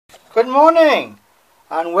Good morning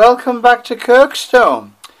and welcome back to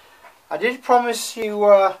Kirkstone. I did promise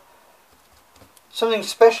you something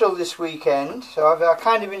special this weekend, so I've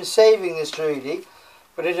kind of been saving this really,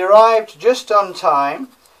 but it arrived just on time.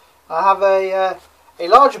 I have a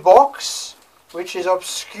large box which is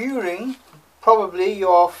obscuring probably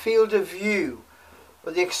your field of view,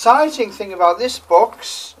 but the exciting thing about this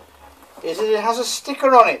box is that it has a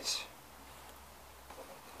sticker on it.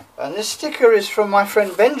 And this sticker is from my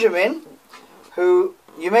friend Benjamin, who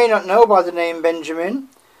you may not know by the name Benjamin,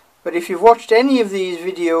 but if you've watched any of these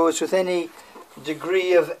videos with any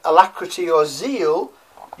degree of alacrity or zeal,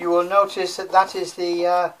 you will notice that that is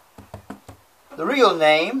the real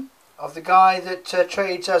name of the guy that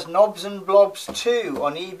trades as Knobs and Blobs 2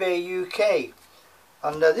 on eBay UK.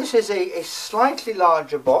 And this is a slightly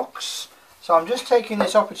larger box, so I'm just taking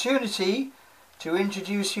this opportunity to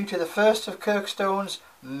introduce you to the first of Kirkstone's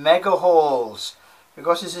mega hauls,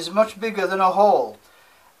 because this is much bigger than a haul,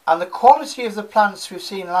 and the quality of the plants we've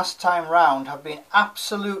seen last time round have been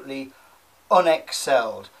absolutely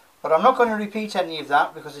unexcelled, but I'm not going to repeat any of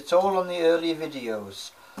that because it's all on the earlier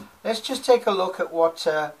videos. Let's just take a look at what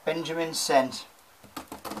Benjamin sent.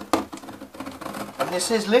 And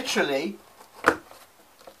this is literally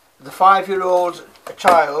the 5-year-old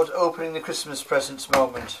child opening the Christmas presents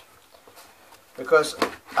moment, because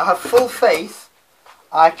I have full faith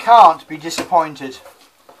I can't be disappointed.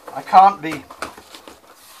 I can't be.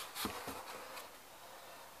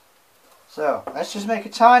 So let's just make a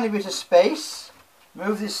tiny bit of space,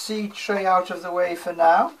 move this seed tray out of the way for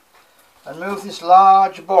now, and move this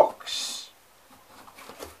large box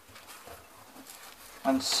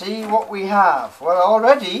and see what we have. Well,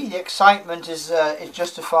 already the excitement is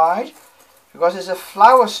justified, because there's a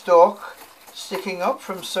flower stalk sticking up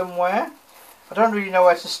from somewhere. I don't really know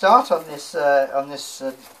where to start on this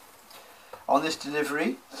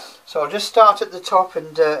delivery, so I'll just start at the top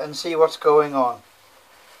and see what's going on.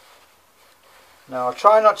 Now I'll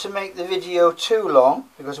try not to make the video too long,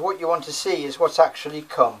 because what you want to see is what's actually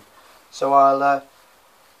come. So I'll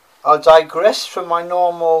digress from my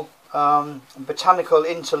normal botanical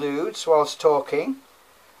interludes whilst talking,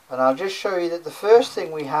 and I'll just show you that the first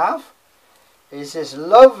thing we have is this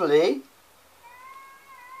lovely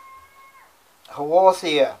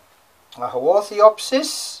Haulzilla, a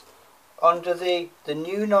Haulziopsis under the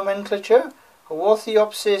new nomenclature,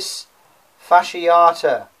 Haulziopsis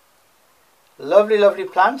fasciata. Lovely, lovely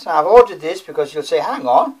plant. Now, I've ordered this because you'll say, hang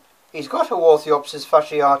on, he's got Haulziopsis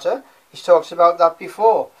fasciata. He's talked about that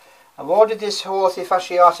before. I've ordered this Haulzilla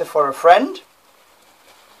fasciata for a friend,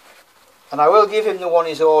 and I will give him the one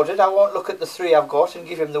he's ordered. I won't look at the 3 I've got and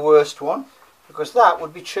give him the worst one, because that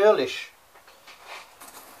would be churlish.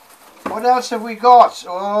 What else have we got?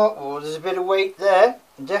 Oh, there's a bit of weight there,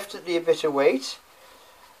 definitely a bit of weight.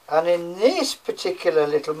 And in this particular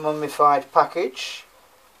little mummified package,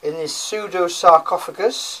 in this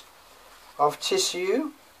pseudo-sarcophagus of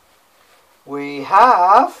tissue, we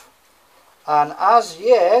have an as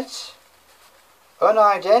yet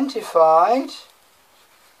unidentified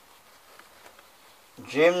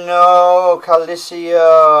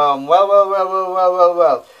Gymnocalycium.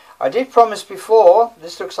 Well. I did promise before,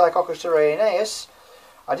 this looks like Ocosteraeneus,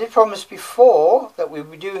 I did promise before that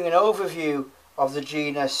we'd be doing an overview of the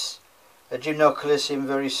genus Gymnocalycium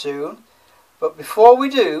very soon. But before we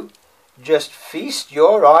do, just feast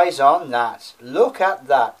your eyes on that. Look at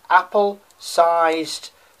that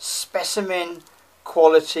apple-sized specimen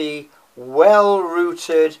quality,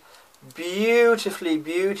 well-rooted,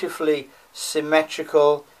 beautifully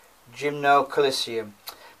symmetrical Gymnocalycium.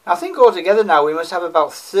 I think altogether now we must have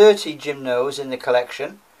about 30 gymnos in the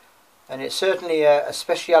collection, and it's certainly a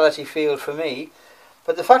speciality field for me.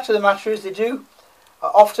 But the fact of the matter is they do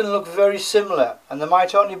often look very similar, and there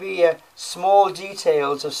might only be small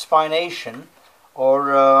details of spination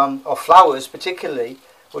or flowers particularly,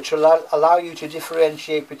 which will allow you to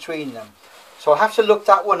differentiate between them. So I'll have to look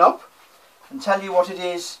that one up and tell you what it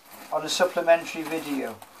is on a supplementary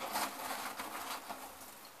video.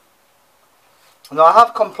 Now, I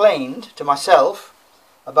have complained to myself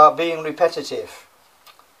about being repetitive,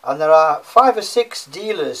 and there are 5 or 6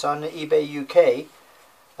 dealers on eBay UK,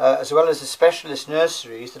 as well as the specialist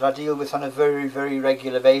nurseries that I deal with on a very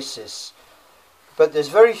regular basis. But there's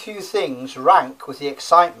very few things rank with the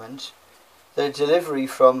excitement that a delivery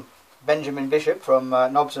from Benjamin Bishop from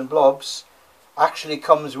Knobs and Blobs actually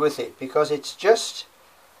comes with it, because it's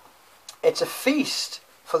a feast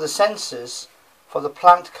for the senses, for the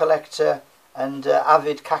plant collector and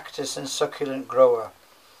avid cactus and succulent grower.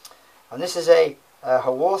 And this is a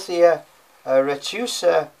Haulzilla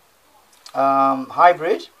retusa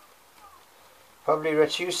hybrid, Probably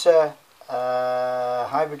Retusa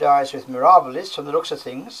hybridized with Mirabilis from the looks of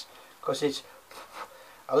things, because it's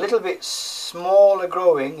a little bit smaller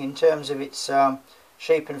growing in terms of its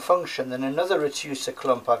shape and function than another Retusa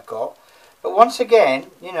clump I've got. But once again,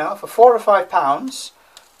 you know, for £4 or £5,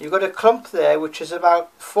 you've got a clump there which is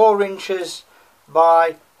about 4 inches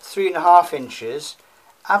by 3.5 inches.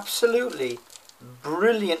 Absolutely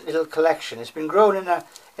brilliant little collection. It's been grown in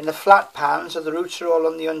a flat pan, so the roots are all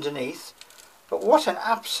on the underneath. But what an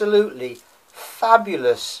absolutely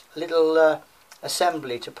fabulous little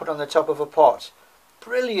assembly to put on the top of a pot.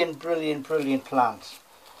 Brilliant, brilliant, brilliant plant.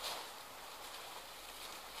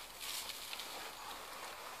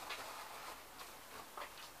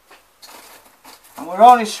 And we're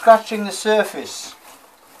only scratching the surface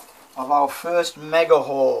of our first mega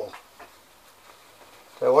haul.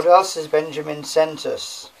 So what else has Benjamin sent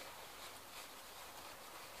us?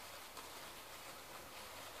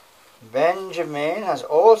 Benjamin has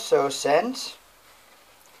also sent,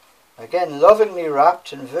 again lovingly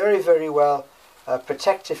wrapped and very, very well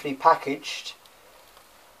protectively packaged,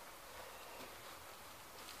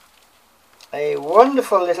 a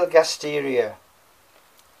wonderful little Gasteria.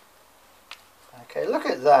 Okay, look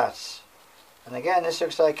at that. And again, this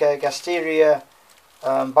looks like a Gasteria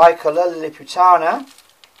bicolor lilliputana,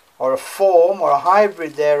 or a form or a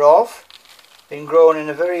hybrid thereof, being grown in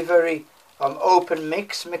a very, very open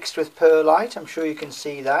mix, mixed with perlite. I'm sure you can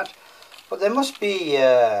see that. But there must be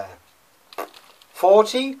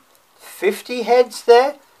 40, 50 heads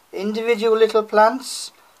there, individual little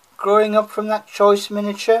plants growing up from that choice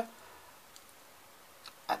miniature.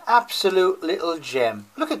 An absolute little gem.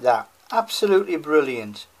 Look at that. Absolutely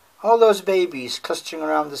brilliant. All those babies clustering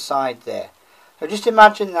around the side there. So just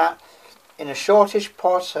imagine that in a shortish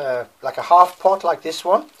pot, like a half pot like this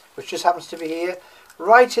one, which just happens to be here,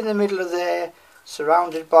 right in the middle of there,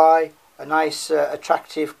 surrounded by a nice,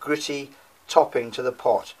 attractive, gritty topping to the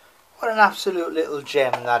pot. What an absolute little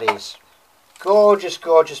gem that is. Gorgeous,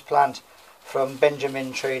 gorgeous plant from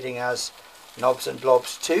Benjamin, trading as Knobs and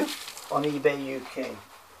Blobs 2 on eBay UK.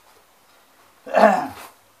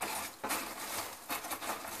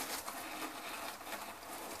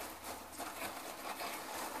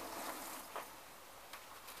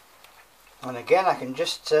 And again, I can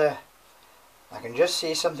just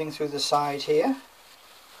see something through the side here.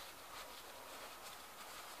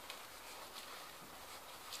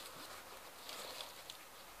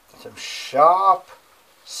 Some sharp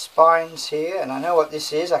spines here, and I know what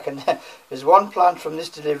this is. There's one plant from this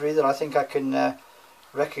delivery that I think I can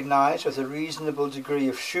recognise with a reasonable degree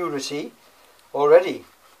of surety already,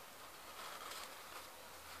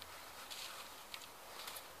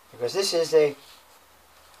 because this is the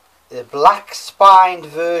black spined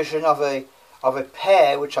version of a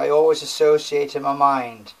pear which I always associate in my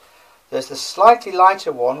mind. There's the slightly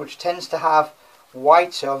lighter one which tends to have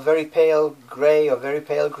white or very pale grey or very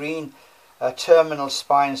pale green terminal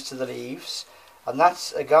spines to the leaves, and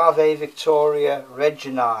that's Agave Victoria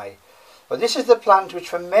Reginae. Well, this is the plant which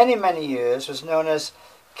for many, many years was known as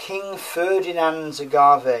King Ferdinand's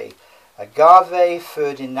agave. Agave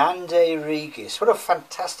Ferdinandae regis. What a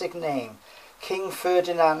fantastic name. King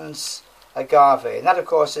Ferdinand's agave. And that, of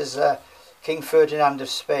course, is King Ferdinand of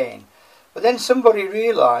Spain. But then somebody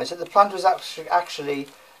realised that the plant was actually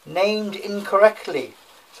named incorrectly.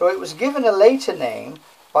 So it was given a later name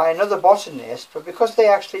by another botanist, but because they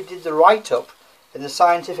actually did the write-up in the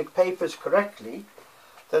scientific papers correctly,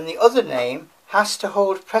 then the other name has to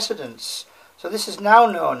hold precedence. So this is now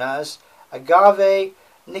known as Agave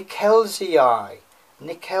Nicholsii.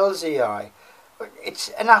 Nicholsii. It's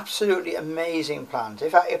an absolutely amazing plant.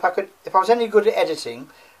 If I was any good at editing,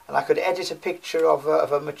 and I could edit a picture of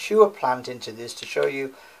a mature plant into this to show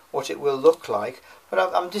you what it will look like, but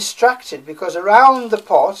I'm distracted because around the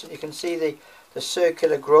pot, and you can see the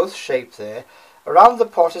circular growth shape there, around the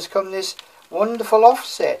pot has come this wonderful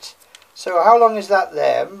offset. So how long is that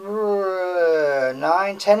there?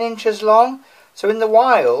 9, 10 inches long. So in the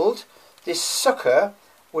wild, this sucker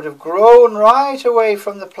would have grown right away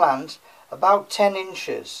from the plant about 10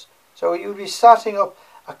 inches. So you would be starting up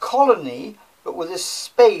a colony, but with a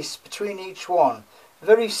space between each one.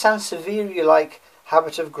 Very Sansevieria-like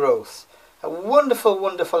habit of growth. A wonderful,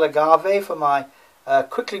 wonderful agave for my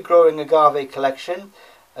quickly growing agave collection.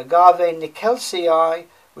 Agave Nicholsii,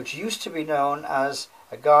 which used to be known as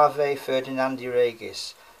Agave Ferdinandi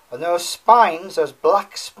regis. And those spines, those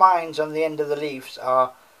black spines on the end of the leaves,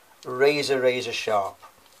 are razor, razor sharp.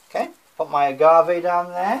 Okay, put my agave down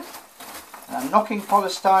there. And I'm knocking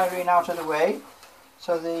polystyrene out of the way.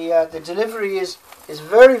 So the delivery is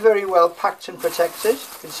very, very well packed and protected.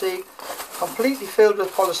 You can see completely filled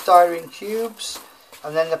with polystyrene tubes,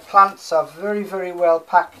 and then the plants are very, very well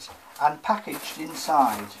packed and packaged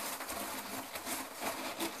inside.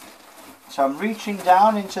 So I'm reaching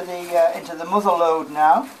down into the mother load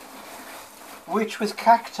now, which with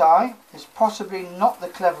cacti is possibly not the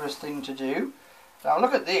cleverest thing to do. Now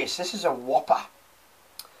look at this. This is a whopper.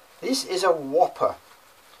 This is a whopper.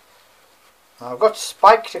 Now I've got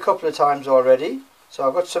spiked a couple of times already, so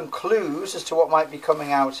I've got some clues as to what might be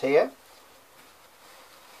coming out here.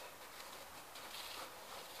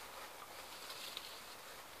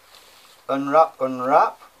 Unwrap,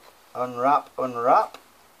 unwrap, unwrap, unwrap.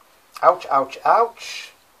 Ouch, ouch,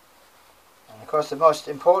 ouch. And of course the most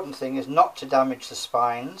important thing is not to damage the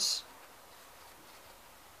spines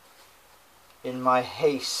in my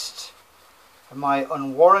haste and my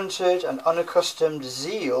unwarranted and unaccustomed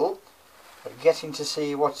zeal at getting to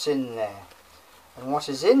see what's in there. And what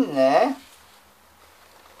is in there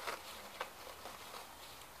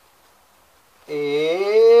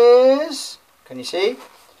is, can you see,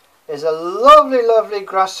 is a lovely, lovely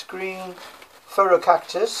grass green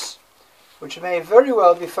Cactus, which may very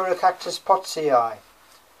well be Cactus pottsii.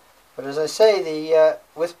 But as I say,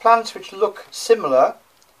 with plants which look similar,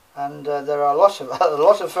 and there are a lot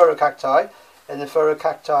of Cacti in the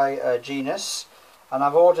Cacti genus, and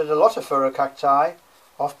I've ordered a lot of Cacti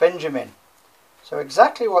off Benjamin. So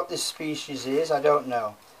exactly what this species is, I don't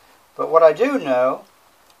know. But what I do know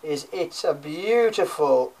is it's a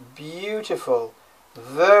beautiful, beautiful,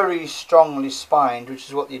 very strongly spined, which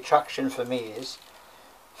is what the attraction for me is,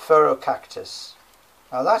 Cactus.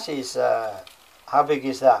 Now that is, how big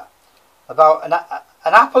is that? About an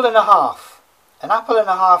apple and a half. An apple and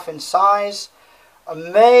a half in size,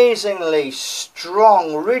 amazingly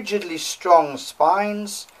strong, rigidly strong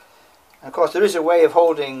spines. And of course there is a way of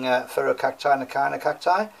holding Cacti and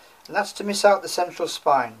Echinocacti, and that's to miss out the central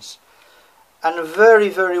spines. And very,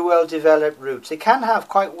 very well developed roots. They can have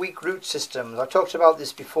quite weak root systems. I talked about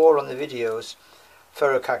this before on the videos,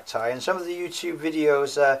 Cacti, and some of the YouTube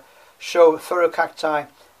videos show Cacti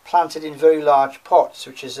planted in very large pots,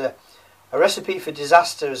 which is a recipe for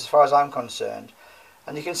disaster as far as I'm concerned.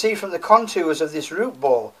 And you can see from the contours of this root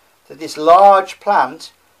ball that this large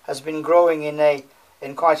plant has been growing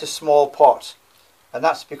in quite a small pot, and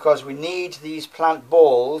that's because we need these plant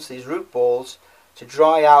balls, these root balls, to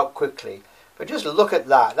dry out quickly. But just look at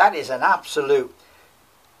that. That is an absolute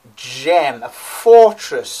gem, a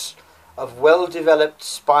fortress of well-developed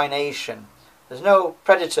spination. There's no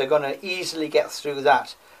predator going to easily get through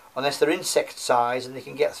that unless they're insect size and they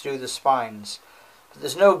can get through the spines. But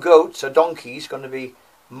there's no goats or donkeys going to be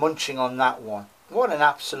munching on that one. What an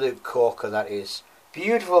absolute corker that is.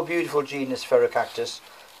 Beautiful, beautiful genus Cactus,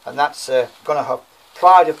 and that's going to have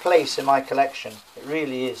pride of place in my collection. It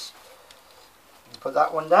really is. Put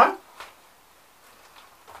that one down.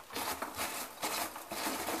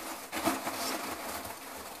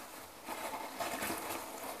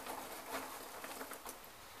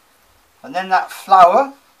 And then that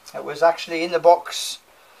flower, it was actually in the box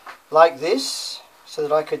like this, so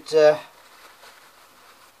that I could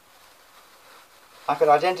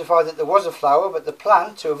identify that there was a flower, but the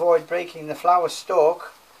plant, to avoid breaking the flower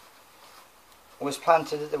stalk, was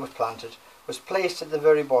placed at the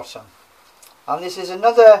very bottom. And this is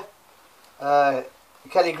another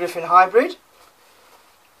Kelly Griffin hybrid,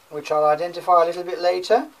 which I'll identify a little bit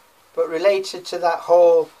later, but related to that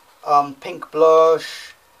whole pink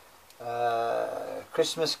blush,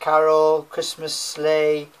 Christmas carol, Christmas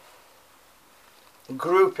sleigh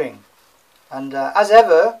grouping. And as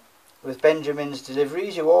ever with Benjamin's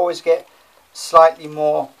deliveries, you always get slightly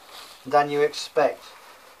more than you expect.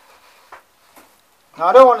 Now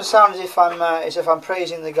I don't want to sound as if I'm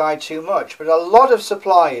praising the guy too much, but a lot of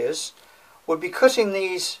suppliers would be cutting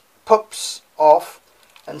these pups off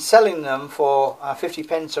and selling them for 50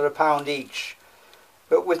 pence or £1 each.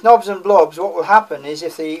 But with Knobs and Blobs, what will happen is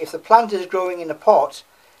if the plant is growing in a pot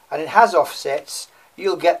and it has offsets,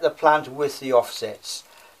 you'll get the plant with the offsets.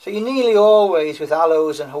 So you nearly always, with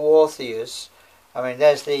aloes and haworthias, I mean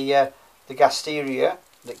there's the gasteria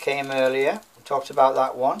that came earlier, we talked about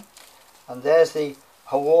that one, and there's the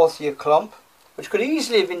haworthia clump, which could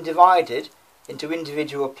easily have been divided into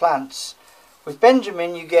individual plants. With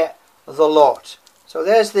Benjamin you get the lot. So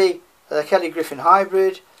there's the Kelly Griffin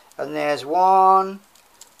hybrid, and there's 1,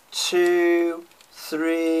 2,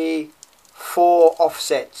 3, 4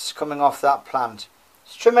 offsets coming off that plant.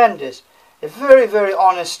 It's tremendous. A very, very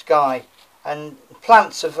honest guy, and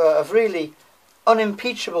plants of really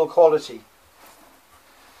unimpeachable quality.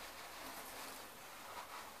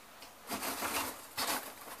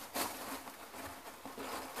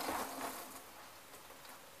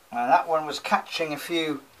 And that one was catching a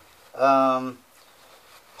few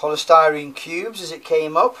polystyrene cubes as it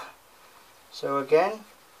came up. So again,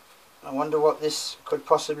 I wonder what this could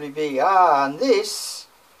possibly be. And this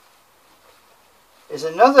is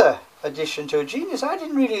another addition to a genus I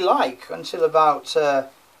didn't really like until about a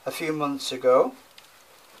few months ago.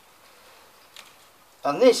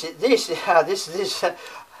 And this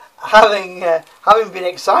having been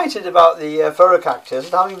excited about the Cactus,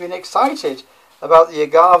 and having been excited about the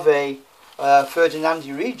agave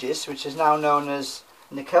Ferdinandi Regis, which is now known as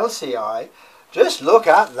Nicholsii, just look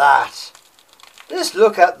at that. Just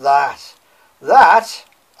look at that. That,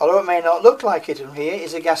 although it may not look like it from here,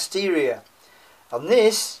 is a gasteria. And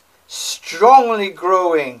this strongly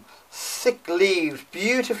growing, thick-leaved,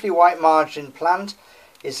 beautifully white-margined plant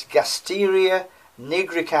is Gasteria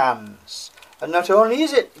nigricans. And not only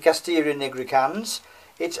is it Gasteria nigricans,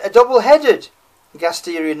 it's a double-headed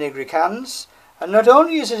Gasteria nigricans. And not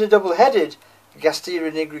only is it a double-headed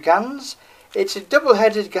Gasteria nigricans, it's a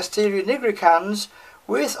double-headed Gasteria nigricans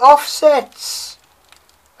with offsets.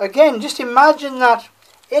 Again, just imagine that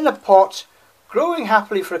in a pot, growing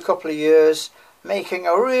happily for a couple of years, making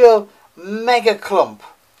a real mega clump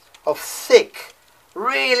of thick,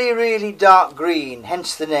 really dark green,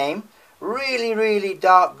 hence the name, really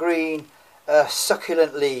dark green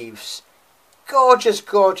succulent leaves. Gorgeous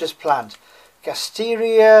plant.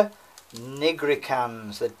 Gasteria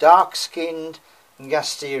nigricans, the dark-skinned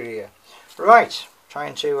Gasteria. Right,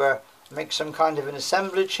 trying to make some kind of an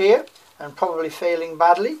assemblage here and probably failing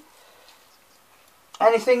badly.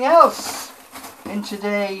 Anything else in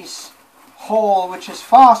today's haul which has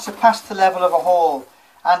far surpassed the level of a haul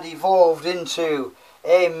and evolved into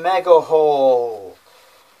a mega haul?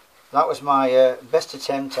 That was my best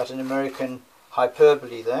attempt at an American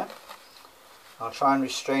hyperbole there. I'll try and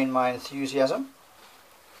restrain my enthusiasm.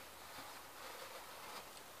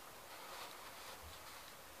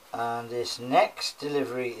 And this next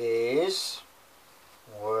delivery is,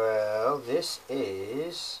 well, this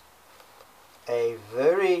is a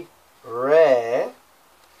very rare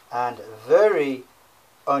and very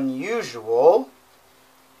unusual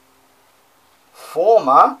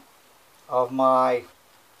former of my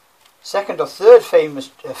second or third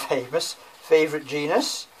favourite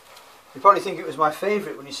genus. You probably think it was my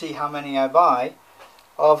favourite when you see how many I buy,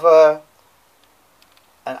 of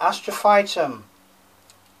an Astrophytum.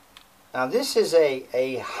 Now this is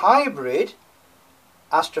a hybrid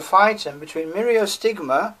Astrophytum between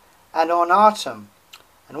Myriostigma and ornatum.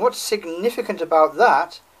 And what's significant about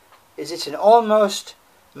that is it's an almost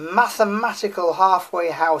mathematical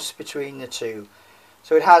halfway house between the two.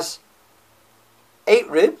 So it has 8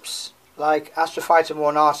 ribs, like Astrophytum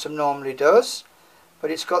ornatum normally does,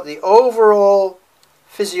 but it's got the overall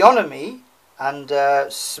physiognomy and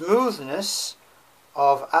smoothness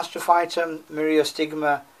of Astrophytum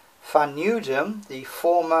Myriostigma fanudum, the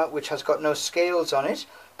former, which has got no scales on it,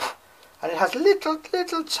 and it has little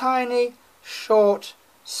tiny short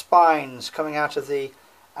spines coming out of the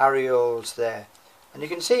areoles there. And you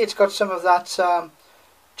can see it's got some of that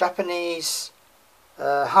Japanese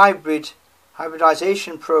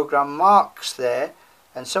hybridization program marks there,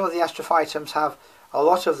 and some of the Astrophytums have a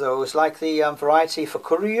lot of those, like the variety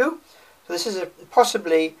Fukuryu. So this is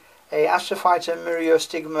possibly a Astrophytum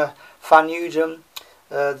Myriostigma fanudum,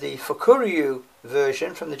 the Fukuryu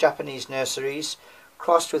version from the Japanese nurseries,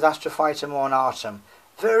 crossed with Astrophytum ornatum.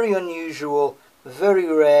 Very unusual, very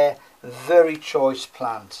rare, very choice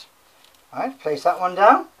plant. Alright, place that one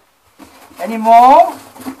down. Any more?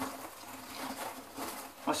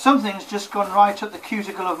 Well, something's just gone right up the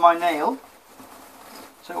cuticle of my nail.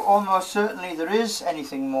 So almost certainly there is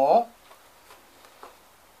anything more.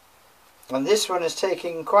 And this one is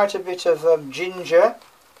taking quite a bit of ginger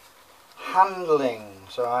handling.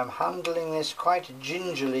 So I'm handling this quite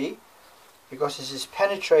gingerly because this is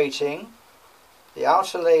penetrating the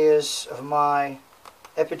outer layers of my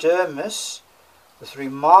epidermis with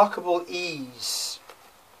remarkable ease.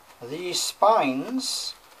 These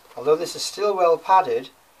spines, although this is still well padded,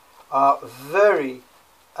 are very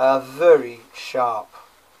sharp.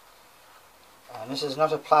 And this is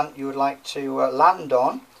not a plant you would like to land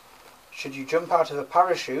on should you jump out of a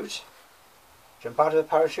parachute, jump out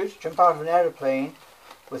of an aeroplane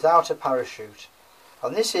without a parachute.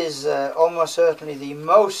 And this is almost certainly the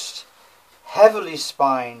most heavily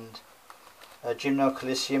spined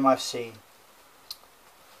Gymnocalycium I've seen.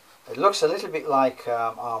 It looks a little bit like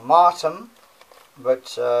Armatum,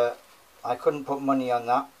 but I couldn't put money on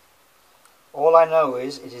that. All I know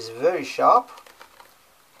is it is very sharp.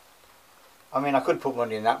 I mean, I could put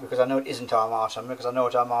money on that because I know it isn't Armatum, because I know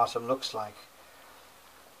what Armatum looks like.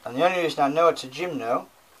 And the only reason I know it's a Gymno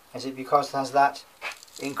Is it because it has that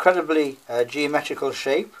incredibly geometrical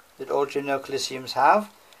shape that all gymnocalyciums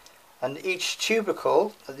have, and each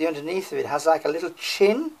tubercle at the underneath of it has like a little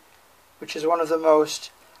chin, which is one of the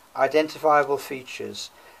most identifiable features,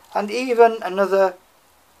 and even another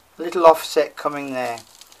little offset coming there.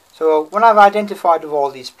 So when I've identified of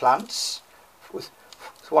all these plants with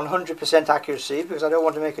 100% accuracy, because I don't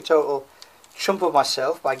want to make a total chump of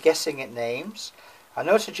myself by guessing at names, I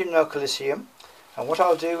know it's a gymnocalycium, and what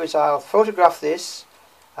I'll do is I'll photograph this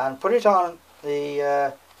and put it on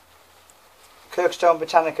the Kirkstone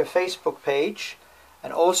Botanica Facebook page,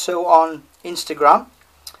 and also on Instagram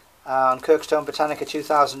on Kirkstone Botanica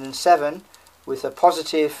 2007 with a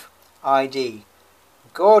positive ID.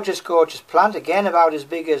 Gorgeous, gorgeous plant, again about as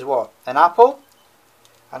big as what? An apple.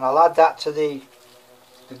 And I'll add that to the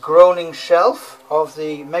groaning shelf of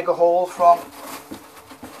the mega haul from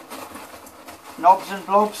Knobs and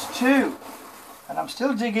Blobs 2. And I'm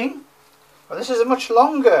still digging. Well, this is a much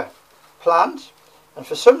longer plant, and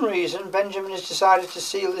for some reason Benjamin has decided to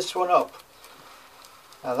seal this one up.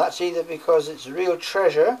 Now that's either because it's a real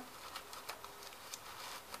treasure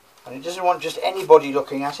and he doesn't want just anybody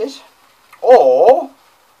looking at it, or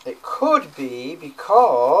it could be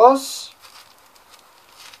because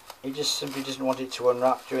he just simply doesn't want it to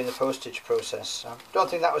unwrap during the postage process. I don't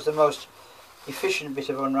think that was the most efficient bit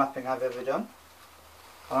of unwrapping I've ever done,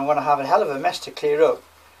 and I'm going to have a hell of a mess to clear up,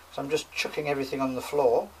 so I'm just chucking everything on the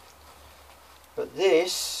floor. But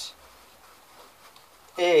this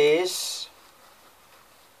is,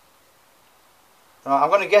 I'm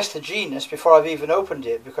going to guess the genus before I've even opened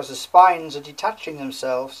it, because the spines are detaching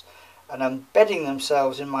themselves and embedding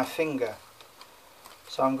themselves in my finger.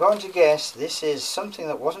 So I'm going to guess this is something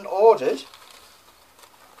that wasn't ordered.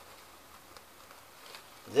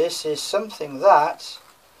 This is something that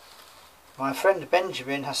my friend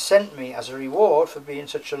Benjamin has sent me as a reward for being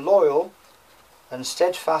such a loyal and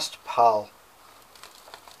steadfast pal.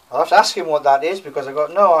 I'll have to ask him what that is, because I've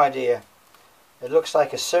got no idea. It looks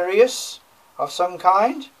like a Sirius of some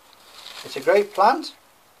kind. It's a great plant.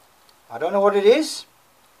 I don't know what it is.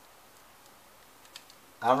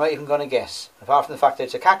 I'm not even going to guess, apart from the fact that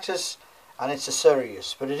it's a cactus and it's a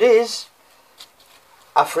Sirius. But it is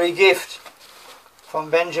a free gift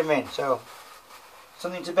from Benjamin. So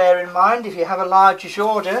something to bear in mind. If you have a largish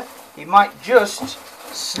order, you might just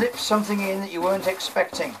slip something in that you weren't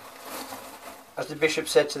expecting, as the bishop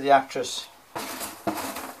said to the actress.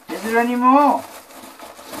 Is there any more?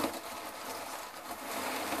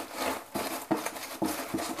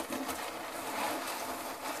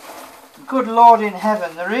 Good Lord in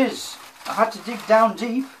heaven, there is. I had to dig down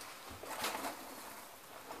deep.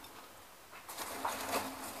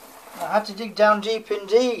 I had to dig down deep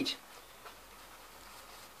indeed.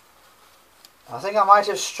 I think I might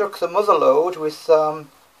have struck the mother lode with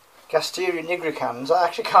Gasteria nigricans. I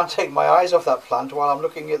actually can't take my eyes off that plant while I'm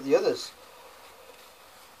looking at the others.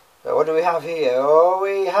 So what do we have here? Oh,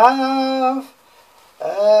 we have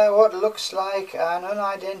what looks like an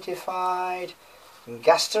unidentified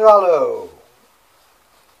Gasteralo.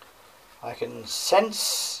 I can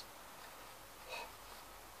sense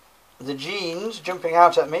the genes jumping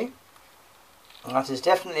out at me. And that is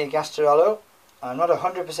definitely a Gasteralo. I'm not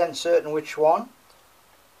 100% certain which one,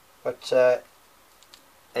 but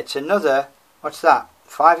it's another, what's that,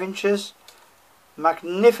 5 inches?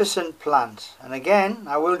 Magnificent plant. And again,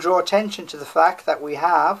 I will draw attention to the fact that we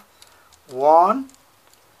have 1,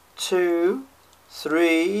 2,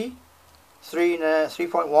 3,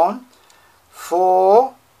 3.1,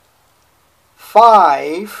 4,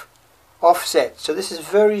 5 offsets. So this is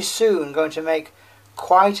very soon going to make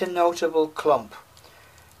quite a notable clump.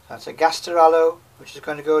 That's a Gasteralo, which is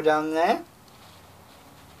going to go down there.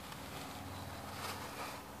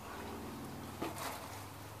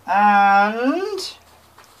 And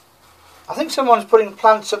I think someone's putting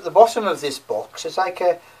plants up the bottom of this box. It's like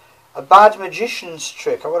a bad magician's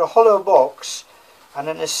trick. I've got a hollow box and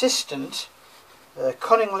an assistant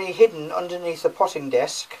cunningly hidden underneath the potting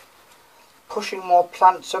desk, pushing more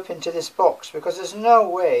plants up into this box, because there's no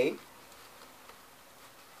way.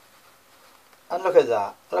 And look at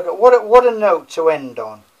that. Look at what a note to end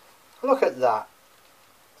on. Look at that.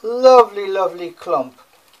 Lovely, lovely clump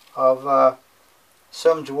of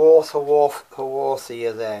some dwarf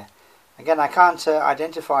Haworthia there. Again, I can't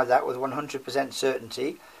identify that with 100%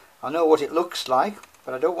 certainty. I know what it looks like,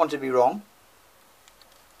 but I don't want to be wrong.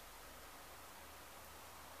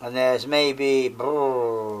 And there's maybe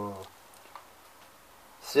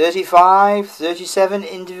 35, 37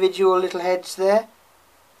 individual little heads there.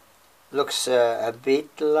 Looks a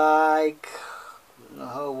bit like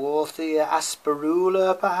Haworthia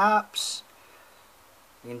asperula, perhaps.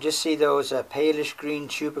 You can just see those palish green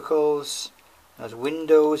tubercles, those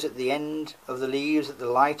windows at the end of the leaves that the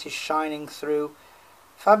light is shining through.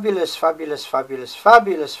 Fabulous, fabulous, fabulous,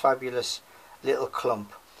 fabulous, fabulous little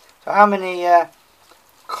clump. So how many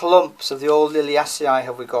clumps of the old Liliaceae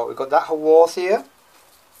have we got? We've got that Haworthia,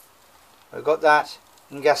 we've got that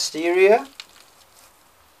Angasteria,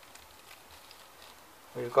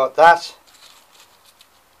 we've got that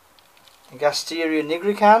Angasteria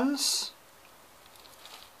nigricans,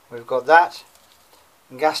 we've got that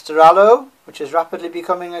Angasteralo, which is rapidly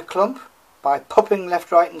becoming a clump by popping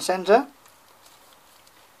left, right and centre.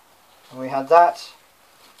 And we had that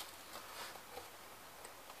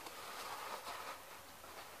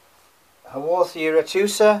Haworthia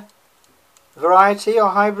retusa variety or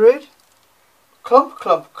hybrid. Clump,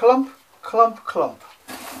 clump, clump, clump, clump.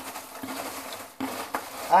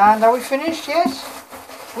 And are we finished yet?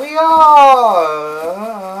 We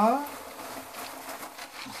are. I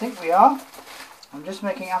think we are. I'm just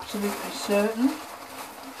making absolutely certain.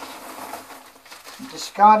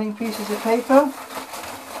 Discarding pieces of paper.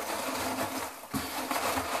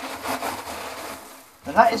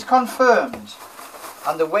 And that is confirmed.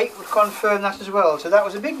 And the weight would confirm that as well. So that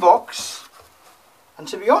was a big box. And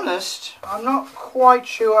to be honest, I'm not quite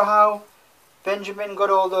sure how Benjamin got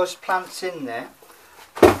all those plants in there.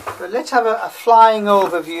 But let's have a flying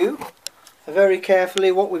overview very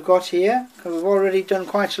carefully what we've got here. Because we've already done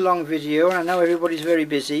quite a long video and I know everybody's very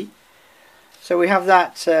busy. So we have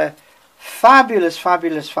that fabulous,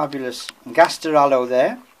 fabulous, fabulous Gasteralo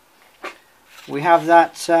there. We have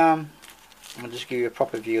that, I'll just give you a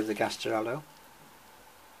proper view of the Gasteralo.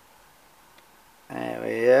 There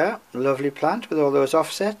we are, lovely plant with all those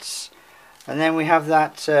offsets. And then we have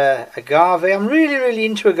that agave. I'm really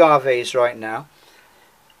into agaves right now.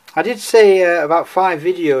 I did say about 5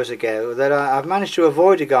 videos ago that I've managed to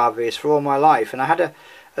avoid agaves for all my life, and I had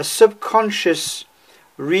a subconscious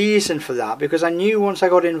reason for that, because I knew once I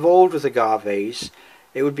got involved with agaves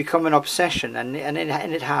it would become an obsession, and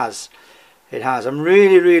it has. It has. I'm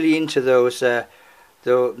really into those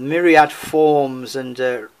the myriad forms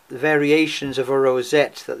and variations of a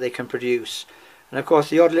rosette that they can produce, and of course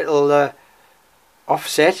the odd little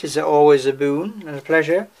offset is always a boon and a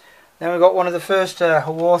pleasure. Then we've got one of the first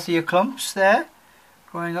Haworthia clumps there,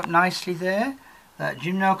 growing up nicely there, that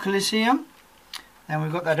Gymnocalycium. Then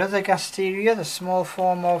we've got that other Gasteria, the small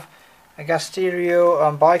form of a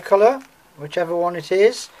Gasterio bicolor, whichever one it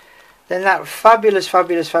is. Then that fabulous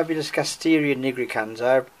Gasteria nigricans.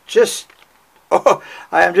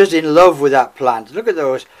 I am just in love with that plant. Look at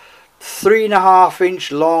those 3.5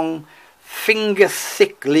 inch long, finger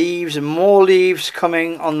thick leaves, and more leaves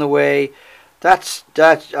coming on the way.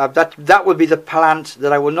 That would be the plant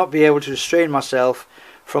that I will not be able to restrain myself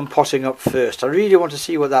from potting up first. I really want to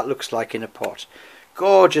see what that looks like in a pot.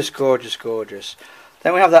 Gorgeous, gorgeous, gorgeous.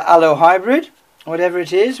 Then we have that aloe hybrid, whatever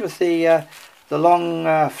it is, with the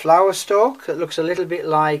long flower stalk that looks a little bit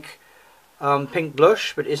like pink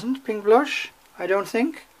blush, but isn't pink blush, I don't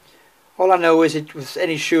think. All I know is it with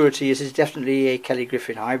any surety is it's definitely a Kelly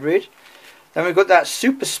Griffin hybrid. Then we've got that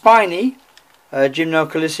super spiny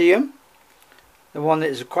Gymnocalycium, the one that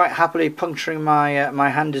is quite happily puncturing my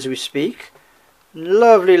hand as we speak.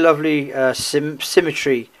 Lovely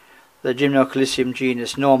symmetry the Gymnocalycium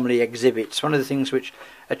genus normally exhibits. One of the things which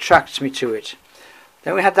attracts me to it.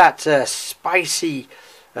 Then we had that spicy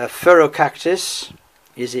Cactus.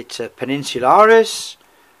 Is it Peninsularis?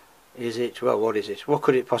 Is it, well, what is it? What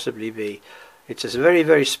could it possibly be? It's a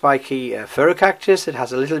very spiky Cactus that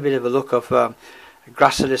has a little bit of a look of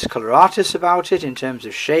Gracilis coloratus about it in terms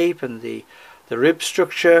of shape and the rib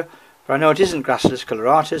structure. But I know it isn't Gracilis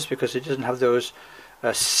coloratus because it doesn't have those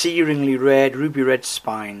searingly red, ruby red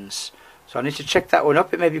spines. So I need to check that one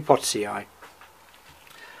up. It may be Potsii.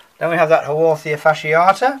 Then we have that Haworthia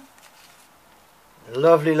fasciata.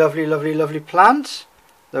 Lovely plant.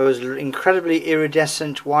 Those incredibly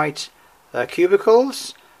iridescent white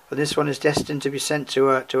cubicles. But this one is destined to be sent to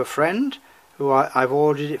a friend who I've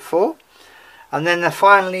ordered it for. And then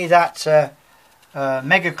finally that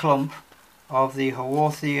mega clump of the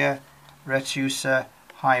Haworthia retusa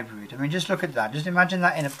hybrid. I mean, just look at that. Just imagine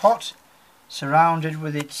that in a pot, surrounded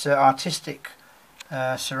with its artistic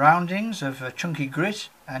surroundings of chunky grit,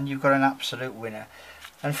 and you've got an absolute winner.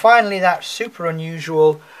 And finally that super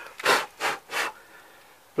unusual,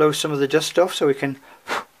 blow some of the dust off so we can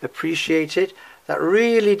appreciate it, that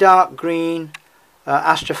really dark green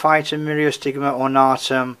Astrophytum myriostigma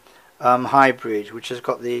ornatum hybrid, which has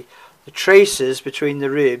got the traces between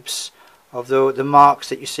the ribs of the marks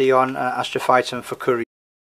that you see on Astrophytum foucauli.